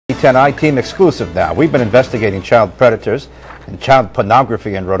10 I-Team exclusive now. We've been investigating child predators and child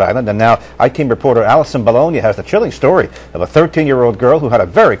pornography in Rhode Island, and now I-Team reporter Allison Bologna has the chilling story of a 13-year-old girl who had a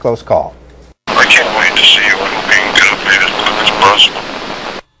very close call. I can't wait to see you and being get up there as quick as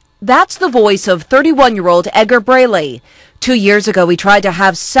possible. That's the voice of 31-year-old Edgar Braley. 2 years ago, he tried to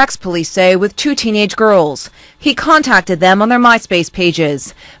have sex, police say, with two teenage girls. He contacted them on their MySpace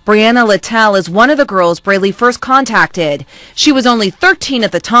pages. Brianna Littell is one of the girls Braley first contacted. She was only 13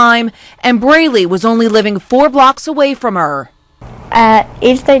 at the time, and Braley was only living 4 blocks away from her. At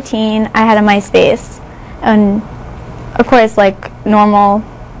age 13, I had a MySpace, and of course, like normal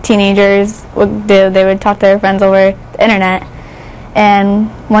teenagers would do, they would talk to their friends over the internet, and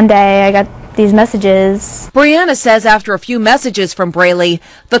one day I got these messages. Brianna says after a few messages from Braley,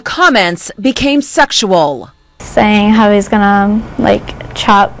 the comments became sexual. Saying how he's gonna like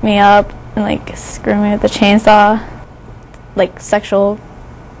chop me up and like screw me with a chainsaw, like sexual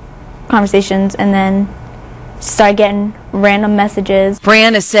conversations, and then started getting random messages.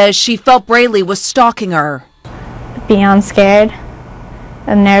 Brianna says she felt Braley was stalking her. Beyond scared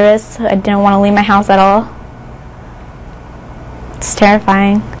and nervous. I didn't want to leave my house at all. It's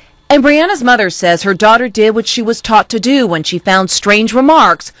terrifying. And Brianna's mother says her daughter did what she was taught to do when she found strange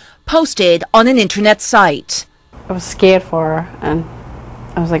remarks posted on an internet site. I was scared for her, and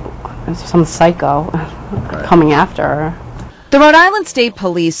I was like, there's some psycho coming after her. The Rhode Island State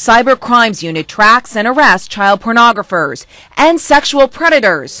Police Cyber Crimes Unit tracks and arrests child pornographers and sexual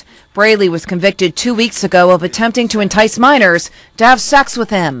predators. Braley was convicted 2 weeks ago of attempting to entice minors to have sex with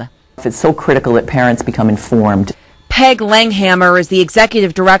him. It's so critical that parents become informed. Peg Langhammer is the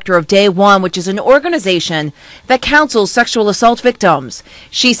executive director of Day One, which is an organization that counsels sexual assault victims.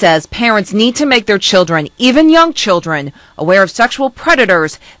 She says parents need to make their children, even young children, aware of sexual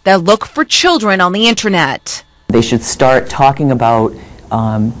predators that look for children on the internet. They should start talking about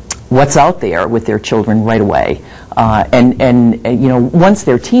what's out there with their children right away. And you know, once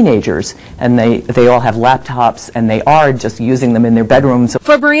they're teenagers and they all have laptops and they are just using them in their bedrooms.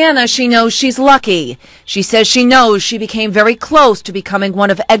 For Brianna, she knows she's lucky. She says she knows she became very close to becoming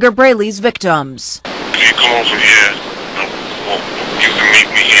one of Edgar Braley's victims. If you come over here, you can meet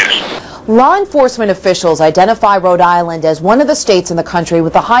me here. Law enforcement officials identify Rhode Island as one of the states in the country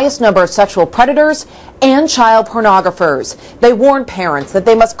with the highest number of sexual predators and child pornographers. They warn parents that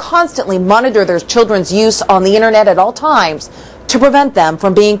they must constantly monitor their children's use on the internet at all times to prevent them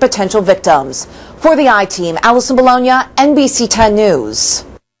from being potential victims. For the I-Team, Allison Bologna, NBC 10 News.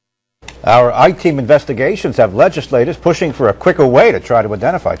 Our I-Team investigations have legislators pushing for a quicker way to try to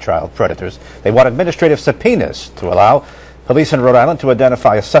identify child predators. They want administrative subpoenas to allow police in Rhode Island to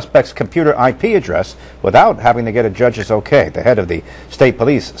identify a suspect's computer IP address without having to get a judge's okay. The head of the State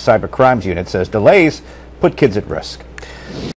Police Cyber Crimes Unit says delays put kids at risk.